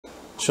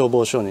消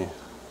防署に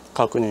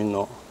確認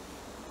の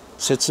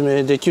説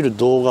明できる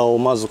動画を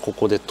まずこ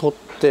こで撮っ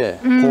て、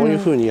こういう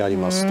ふうにやり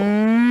ますと。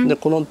で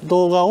この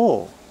動画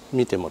を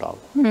見てもらう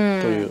と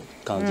いう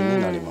感じに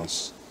なりま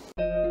す。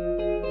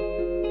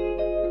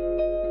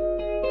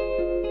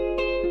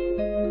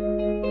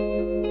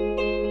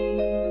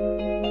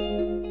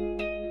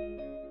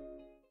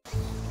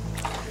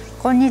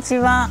こんにち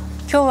は。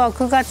今日は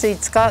9月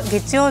5日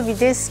月曜日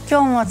です。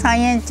今日も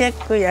菜園チェ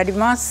ックやり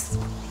ます。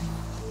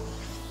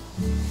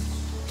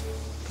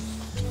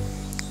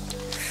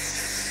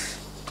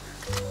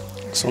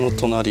その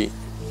隣、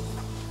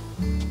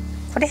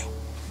これ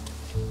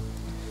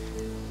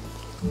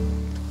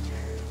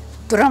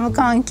ドラム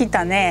缶来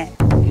たね。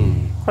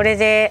これ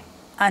で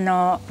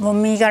も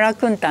み殻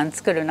燻炭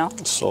作るの。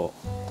そ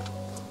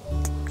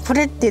う。こ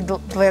れって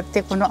どうやっ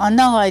て、この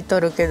穴が開いと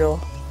るけ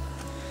ど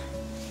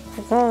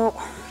ここ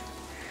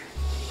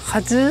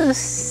外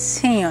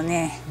せんよ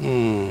ね。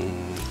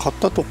買っ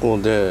たとこ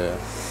ろで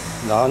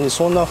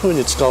そんな風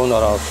に使うな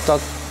ら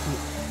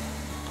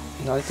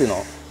何ていう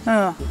の、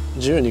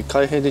自由に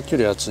開閉でき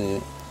るやつに持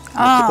って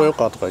こよう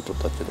かとか言っとっ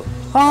たけど、いい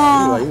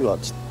わいいわっ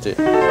つって。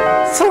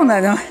そう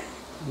なの。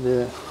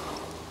で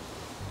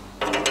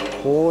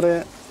こ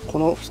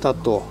の蓋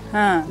と、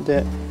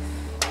で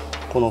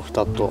この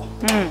蓋と、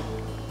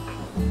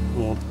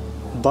もう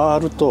バ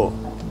ールと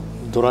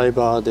ドライ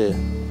バーで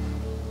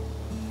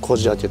こ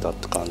じ開けたっ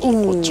て感じ。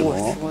こっちも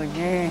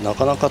な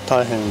かなか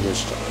大変で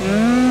し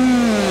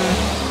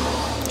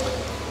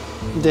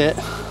た。で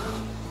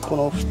こ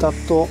の蓋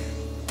と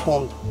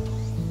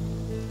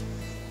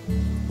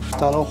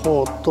蓋の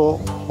方と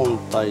本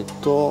体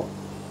と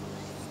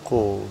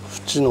こう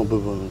縁の部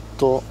分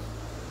と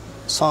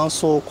3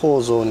層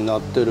構造にな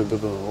っている部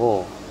分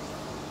を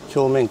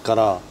表面か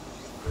ら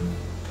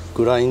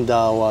グライン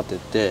ダーを当て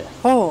て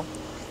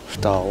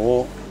蓋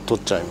を取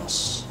っちゃいま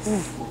す。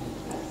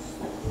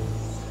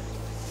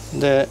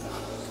で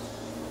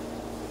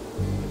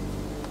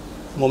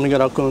もみ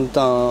殻燻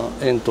炭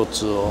煙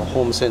突を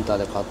ホームセンター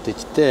で買って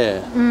き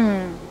て、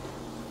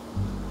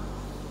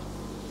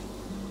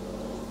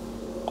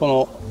こ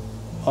の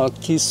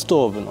薪ス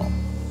トーブの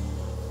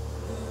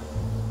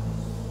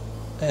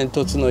煙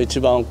突の一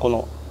番こ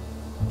の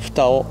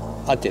蓋を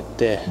開け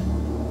て、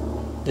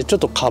でちょっ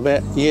と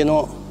家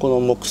のこの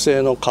木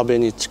製の壁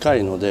に近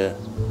いので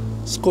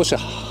少し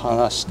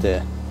離し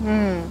て、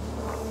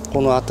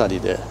この辺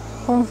りで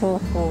こ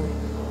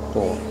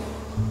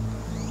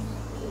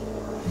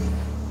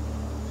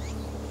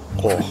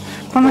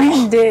の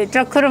辺で、じ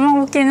ゃあ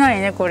車置けない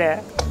ねこ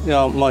れ。い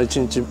や、まあ一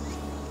日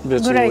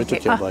別に置いと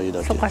けばいいだ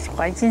け。そっかそっ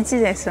か、一日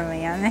で済むん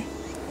やね。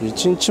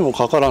一日も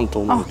かからんと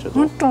思うけど。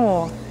本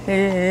当。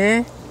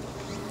で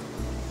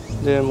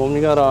も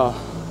み殻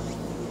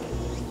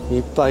い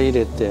っぱい入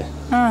れて、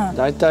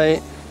だいた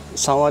い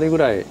3割ぐ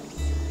らい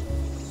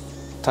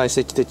体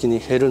積的に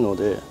減るの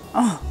で、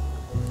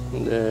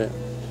で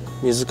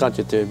水か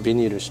けてビ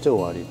ニールして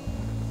終わり。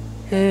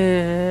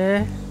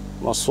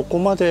まあそこ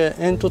まで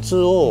煙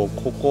突を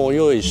ここを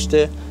用意し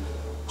て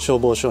消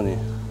防署に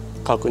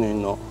確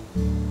認の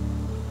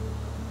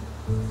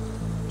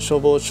消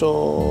防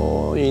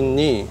署員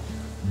に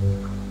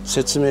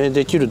説明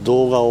できる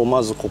動画を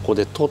まずここ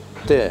で撮っ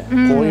て、こう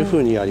いうふ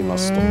うにやりま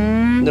すと。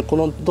でこ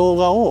の動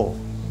画を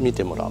見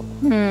てもらう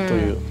と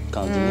いう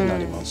感じにな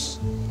ります。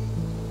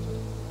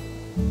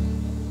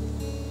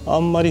あ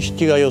んまり引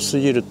きが良す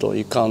ぎると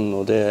いかん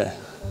ので、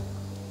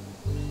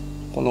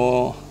こ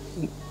の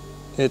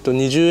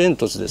20煙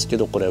突ですけ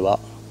ど、これは、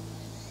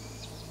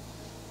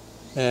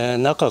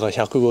中が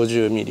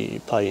150ミ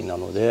リパイな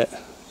ので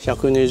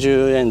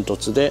120煙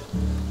突で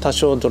多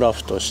少ドラ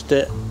フトし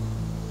て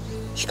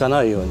引か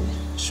ないように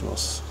しま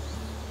す。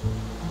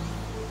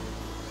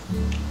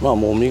まあ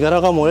もみ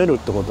殻が燃えるっ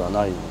てことは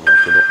ないんだ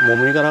けど、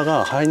もみ殻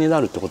が灰にな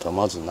るってことは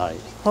まずない。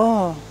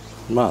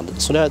まあ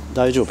それは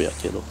大丈夫や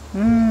けど、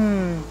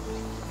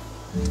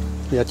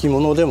焼き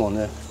物でも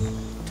ね、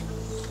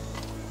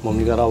も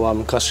み殻は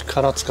昔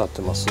から使っ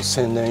てます。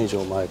1000年以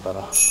上前か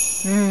ら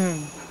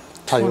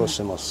対応し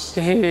てます。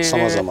さ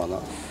まざまな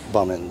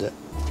場面で。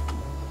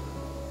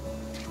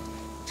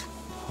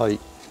はい、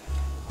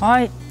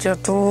じゃあ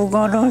唐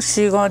辛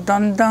子がだ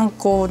んだん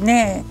こう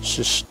ね、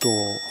ししとう、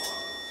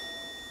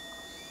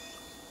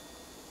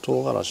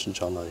唐辛子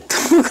じゃない、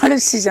唐辛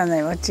子じゃな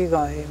い、間違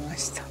えま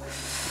した。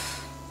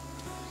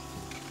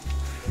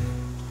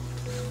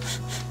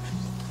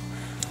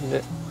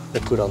で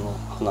籾の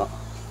花、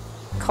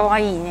かわ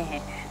いい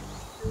ね。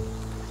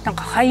なん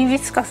かハイビ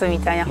スカスみ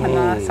たいな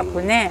花咲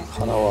くね。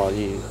花は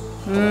いい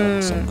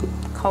花咲く。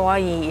かわ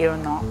いい色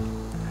の。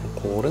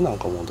これなん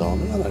かもうダ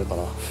メじゃないか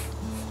な。本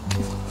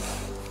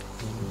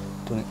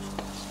当に。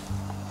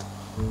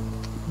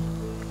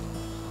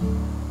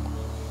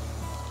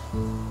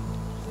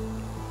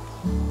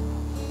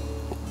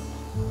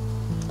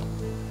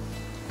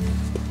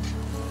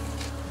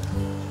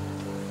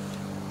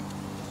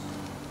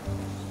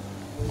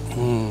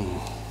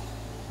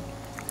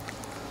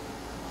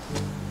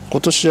今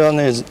年は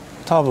ね、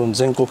多分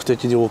全国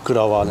的にオク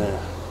ラはね、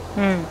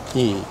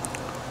いい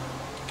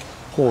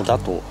方だ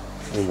と思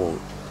う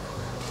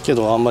け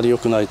ど、あんまり良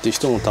くないって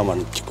人もたま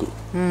に聞く。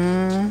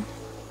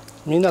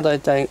みんな大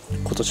体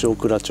今年オ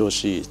クラ調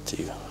子いいって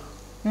いう。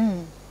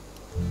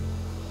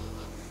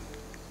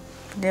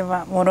で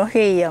はモロ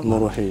ヘイヤも。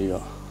モロヘイヤ。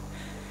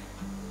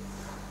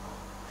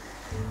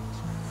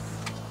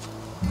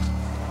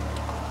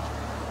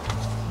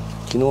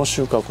昨日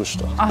収穫し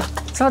た。あ、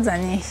そうだ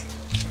ね。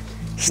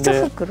一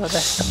袋出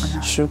したか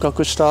な。収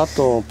穫した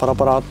後パラ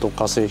パラっと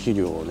化成肥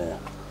料をね、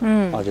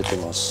あげて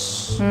ま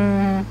す。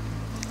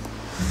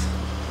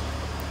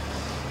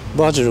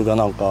バジルが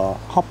なんか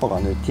葉っぱ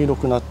がね黄色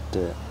くなっ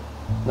て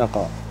なん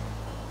か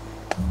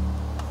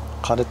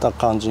枯れた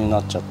感じにな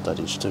っちゃった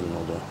りしてる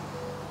ので。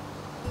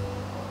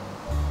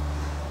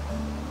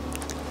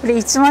これ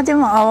いつまで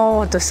も青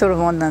々としとる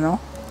もんなの？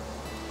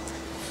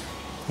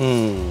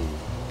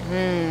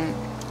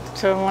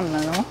そういうもんな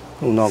の？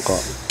なんか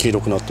黄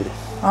色くなってる。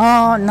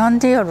ああ、なん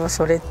でやろ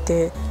それっ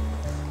て。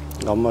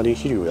あんまり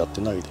肥料やっ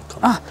てないでか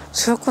な。あ、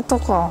そういうこと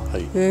か。は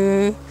い、へ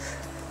え。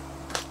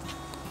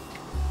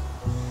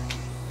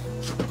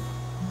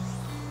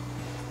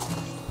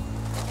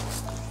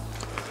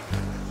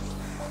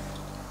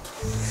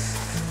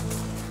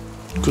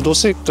苦土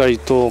石灰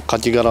と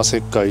柿殻石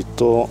灰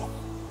と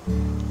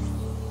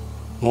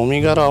も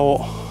み殻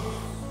を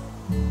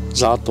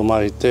ざーっと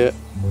巻いて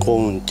耕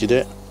運機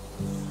で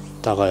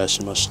耕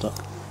しました。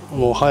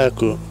もう早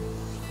く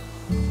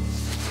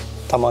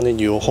玉ね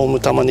ぎをホーム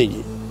玉ね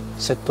ぎ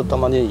セット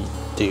玉ねぎっ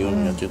ていう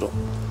んやけど、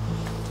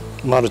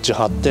マルチ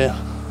張って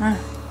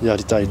や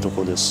りたいと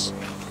こです。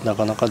な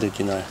かなかで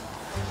きない。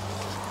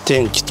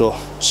天気と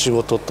仕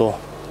事と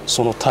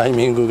そのタイ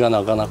ミングが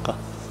なかなか。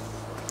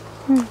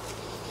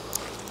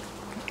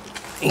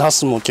ナ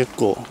スも結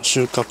構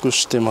収穫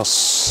してま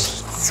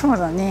す。そう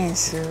だね、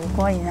す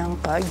ごいなん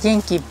か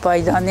元気いっぱ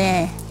いだ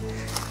ね。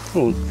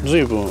ず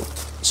いぶん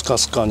スカ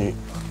スカに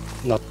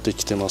なって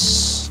きてま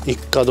す。一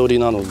花取り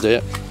なの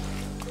で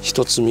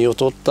一つ実を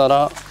取った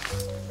ら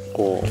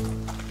こ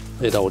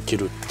う枝を切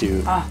るってい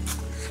う。あ、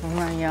そう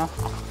なんや。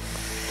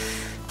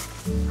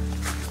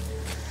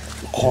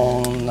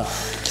こんな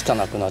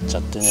汚くなっちゃ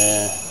って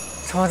ね。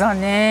そうだ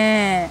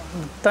ね、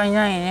もったい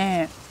ない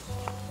ね。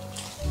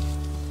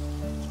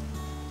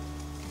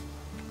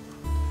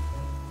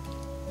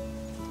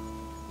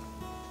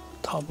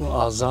多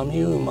分アザミ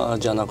ウマ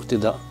じゃなくて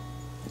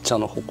茶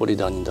の誇り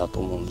谷だと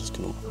思うんですけ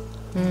ど、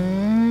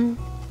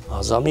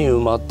アザミウ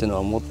マっていうの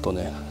はもっと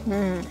ね、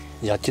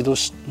やけど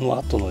の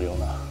後のよう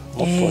なもっ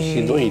と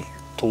ひどい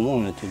と思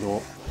うんだけ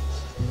ど、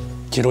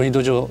ケロイ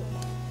ド状、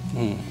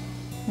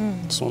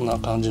そんな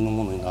感じの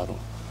ものになる。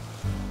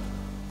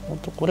本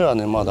当これは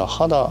ねまだ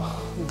肌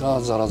が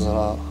ザラザ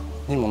ラ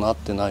にもなっ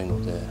てないの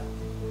で、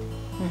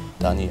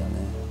ダニやね。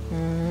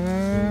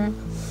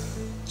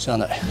しゃあ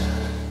ない。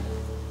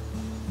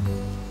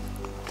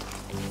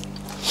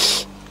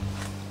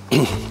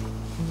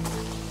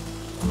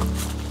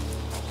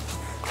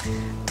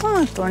ト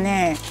マト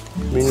ね、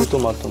ミニト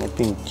マトの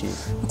ピンキ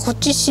こっ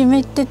ち湿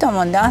ってた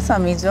もんで朝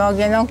水あ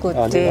げなく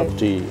って、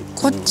いい。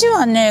こっち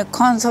はね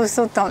乾燥し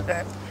とったん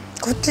で、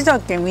こっちだ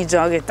け水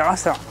あげた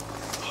朝。は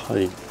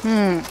い。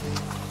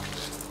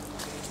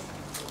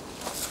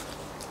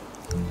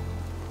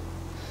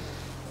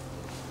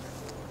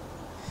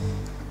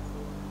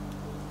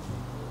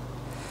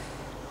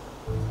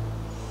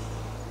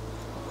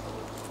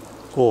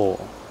こ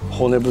う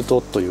骨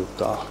太という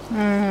か、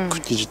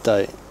茎自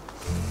体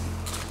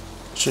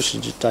種子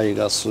自体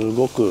がす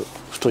ごく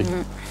太い、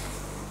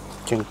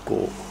健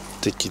康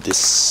的で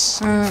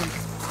す。は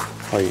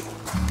い。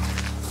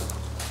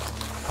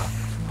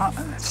あ、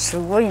す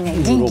ごいね、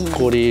元気ブロッ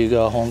コリー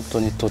が本当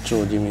に徒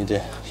長気味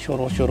でひょ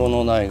ろひょろ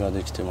の苗が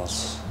できてま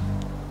す。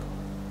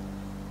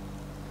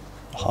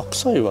白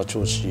菜は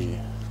調子いい。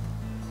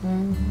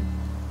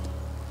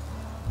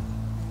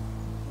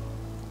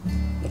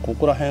こ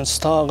こら辺ス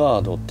ターガ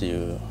ードって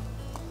いう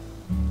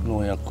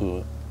農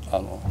薬、葉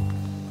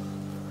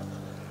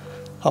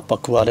っぱ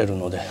食われる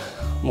ので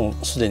も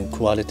うすでに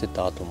食われて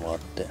た跡もあっ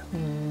て、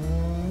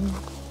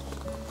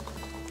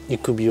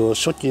育苗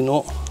初期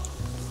の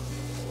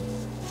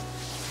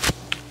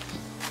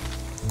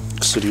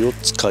薬を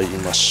使い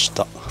まし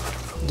た。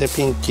で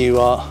ピンキー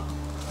は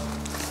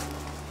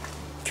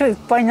今日いっ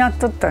ぱいなっ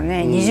とった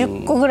ね。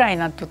20個ぐらい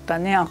なっとった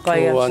ね、赤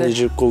いやつ。今日は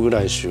20個ぐ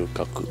らい収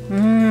穫。明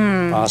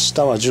日は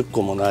10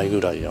個もない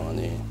ぐらいやわ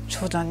ね。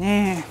そうだ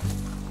ね。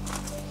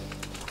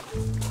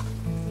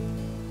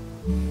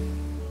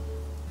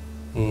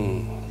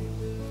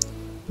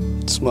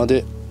いつま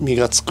で実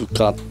がつく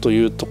かと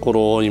いうとこ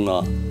ろを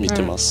今見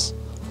てます。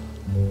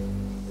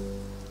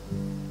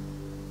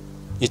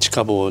1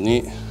花房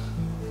に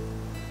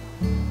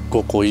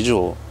5個以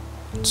上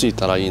つい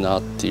たらいいな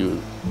っていう、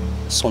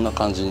そんな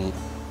感じに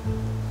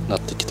なっ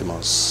てきて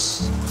ま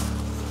す。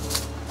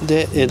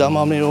で枝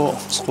豆を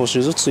少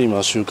しずつ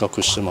今収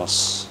穫してま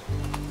す。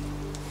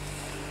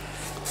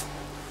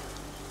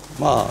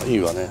まあいい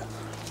わね。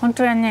本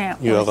当やね。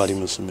湯上がり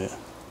娘。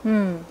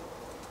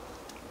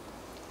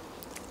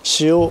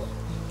塩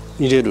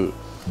入れる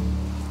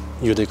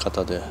茹で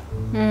方で、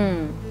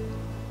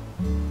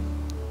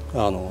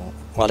あ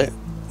れ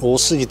多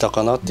すぎた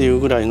かなっていう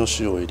ぐらいの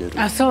塩を入れる。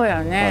あ、そう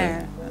や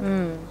ね、はい、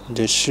うん、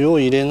で塩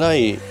入れな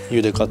い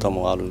茹で方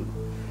もあるん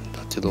だ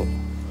けど、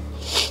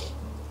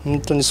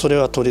本当にそれ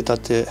は取りた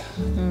て、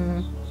う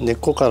ん、根っ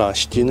こから引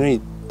き抜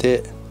い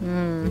て、う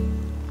ん、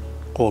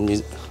こう根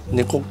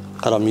っこ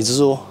から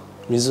水揚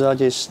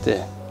げし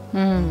て、う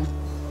ん、っ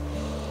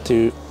て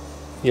いう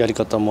やり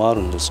方もあ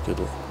るんですけ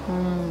ど、う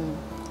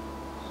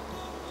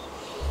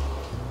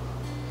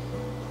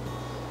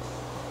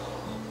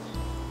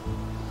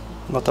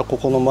ん、またこ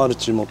このマル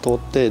チも取っ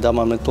て枝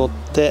豆取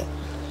って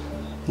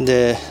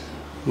で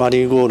マ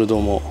リーゴールド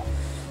も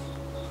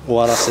終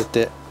わらせ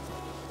て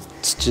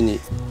土に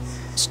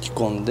突き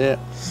込んで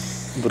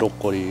ブロッ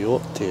コリー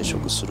を定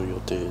食する予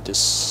定で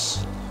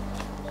す。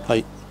は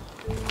い。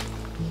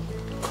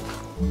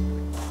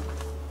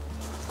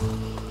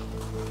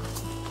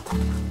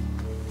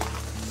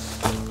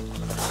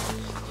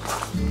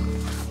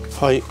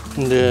はい。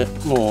で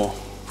も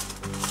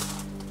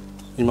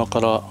う今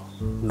から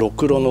ろ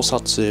くろの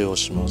撮影を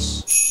しま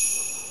す。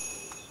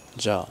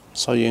じゃあ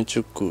菜園チ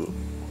ェック、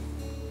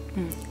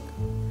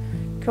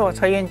今日は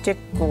菜園チェッ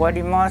ク終わ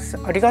ります。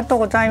ありがとう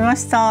ございま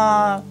し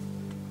た。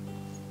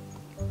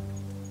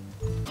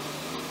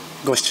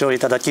ご視聴い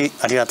ただき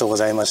ありがとうご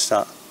ざいまし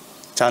た。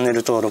チャンネ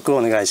ル登録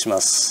お願いし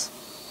ます。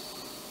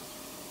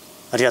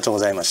ありがとうご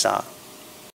ざいました。